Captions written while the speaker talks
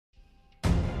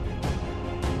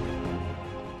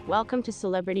Welcome to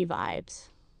Celebrity Vibes.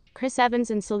 Chris Evans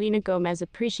and Selena Gomez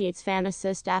appreciates fan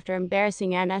assist after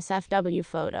embarrassing NSFW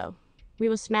photo. We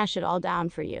will smash it all down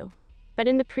for you. But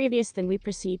in the previous than we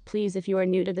proceed, please, if you are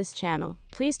new to this channel,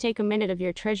 please take a minute of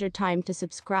your treasured time to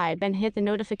subscribe and hit the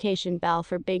notification bell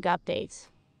for big updates.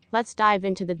 Let's dive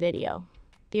into the video.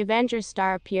 The Avengers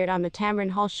star appeared on the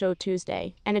Tamron Hall show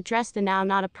Tuesday and addressed the now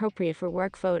not appropriate for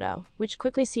work photo, which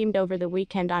quickly seemed over the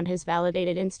weekend on his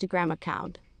validated Instagram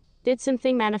account. Did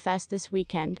something manifest this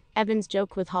weekend? Evans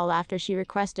joked with Hall after she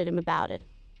requested him about it.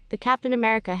 The Captain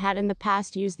America had in the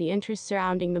past used the interest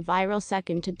surrounding the viral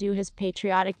second to do his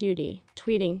patriotic duty,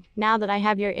 tweeting, "Now that I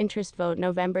have your interest, vote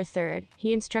November 3rd,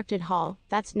 he instructed Hall.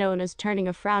 That's known as turning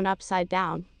a frown upside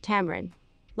down, Tamron.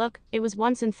 Look, it was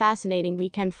once a fascinating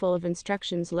weekend full of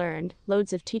instructions learned,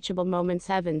 loads of teachable moments,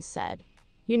 Evans said.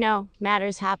 You know,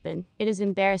 matters happen, it is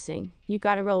embarrassing, you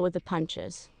gotta roll with the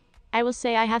punches. I will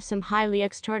say I have some highly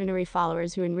extraordinary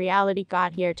followers who in reality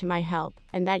got here to my help,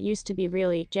 and that used to be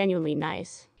really, genuinely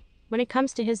nice. When it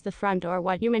comes to his the front, or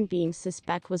what human beings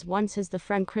suspect was once his the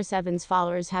front, Chris Evans'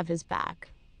 followers have his back.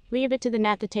 Leave it to the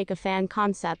net to take a fan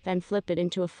concept and flip it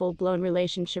into a full-blown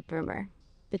relationship rumor.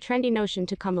 The trendy notion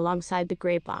to come alongside the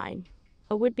grapevine.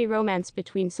 A would-be romance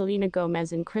between Selena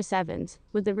Gomez and Chris Evans,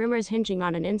 with the rumors hinging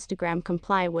on an Instagram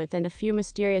comply with and a few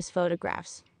mysterious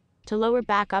photographs. To lower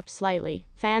back up slightly,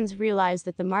 fans realized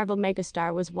that the Marvel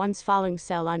megastar was once following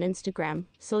Sel on Instagram.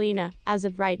 Selena, as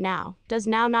of right now, does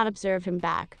now not observe him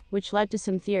back, which led to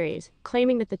some theories,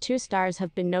 claiming that the two stars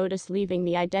have been noticed leaving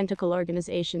the identical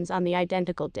organizations on the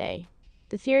identical day.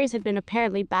 The theories had been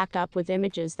apparently backed up with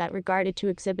images that regarded to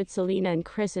exhibit Selena and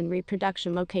Chris in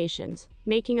reproduction locations,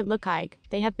 making it look like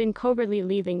they have been covertly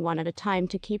leaving one at a time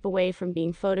to keep away from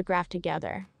being photographed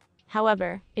together.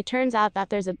 However, it turns out that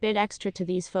there's a bit extra to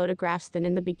these photographs than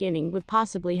in the beginning would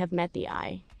possibly have met the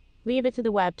eye. Leave it to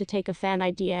the web to take a fan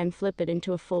idea and flip it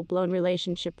into a full-blown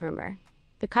relationship rumor.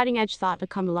 The cutting-edge thought to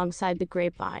come alongside the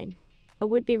grapevine. A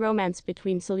would-be romance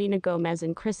between Selena Gomez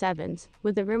and Chris Evans,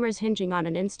 with the rumors hinging on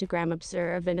an Instagram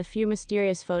observe and a few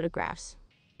mysterious photographs.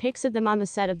 Pics of them on the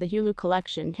set of the Hulu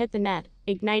collection hit the net,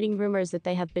 igniting rumors that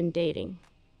they have been dating.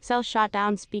 Sel shot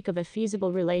down speak of a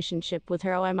feasible relationship with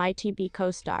her OMITB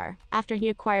co-star, after he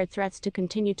acquired threats to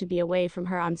continue to be away from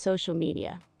her on social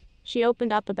media. She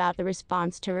opened up about the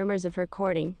response to rumors of her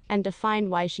courting, and defined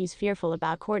why she's fearful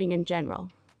about courting in general.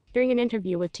 During an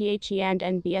interview with THE and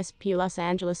NBSP Los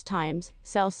Angeles Times,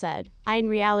 Sel said, "I in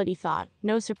reality thought,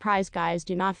 no surprise, guys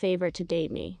do not favor to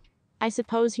date me. I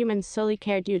suppose humans solely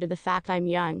care due to the fact I'm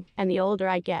young, and the older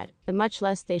I get, the much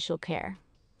less they shall care.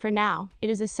 For now, it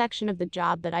is a section of the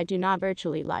job that I do not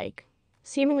virtually like."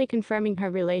 Seemingly confirming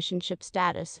her relationship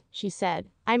status, she said,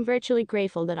 "I'm virtually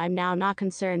grateful that I'm now not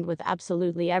concerned with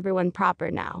absolutely everyone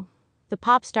proper now." The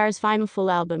pop star's final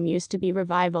full album used to be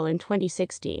Revival in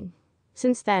 2016.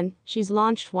 Since then, she's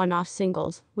launched one-off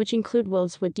singles, which include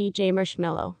Wolves with DJ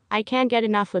Marshmello, I Can't Get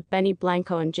Enough with Benny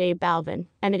Blanco and J Balvin,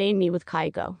 and It Ain't Me with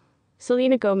Kygo.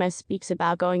 Selena Gomez speaks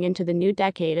about going into the new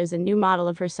decade as a new model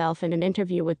of herself in an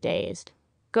interview with Dazed.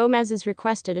 Gomez has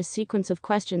requested a sequence of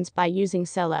questions by using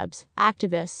celebs,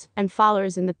 activists, and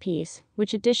followers in the piece,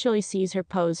 which additionally sees her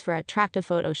pose for an attractive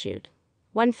photo shoot.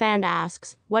 One fan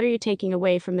asks, "What are you taking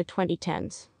away from the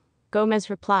 2010s? Gomez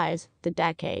replies, "The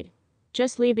decade.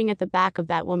 Just leaving at the back of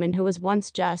that woman who was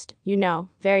once just, you know,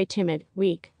 very timid,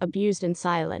 weak, abused and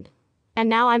silent. And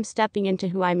now I'm stepping into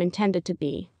who I'm intended to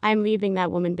be. I'm leaving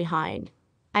that woman behind.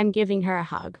 I'm giving her a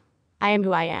hug. I am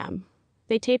who I am."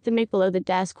 They taped the mic below the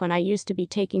desk when I used to be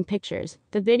taking pictures.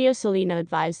 The video, Selena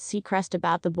advised Seacrest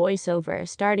about the voiceover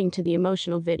starting to the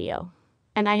emotional video.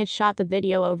 And I had shot the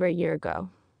video over a year ago.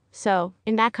 So,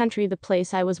 in that country, the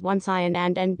place I was once in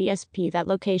and NBSP, that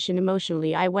location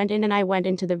emotionally, I went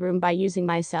into the room by using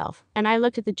myself, and I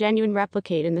looked at the genuine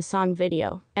replicate in the song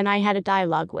video, and I had a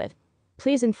dialogue with.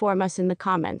 Please inform us in the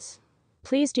comments.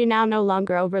 Please do now no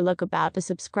longer overlook about to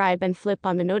subscribe and flip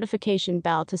on the notification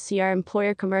bell to see our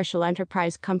employer commercial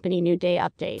enterprise company new day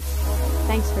updates.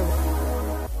 Thanks for watching.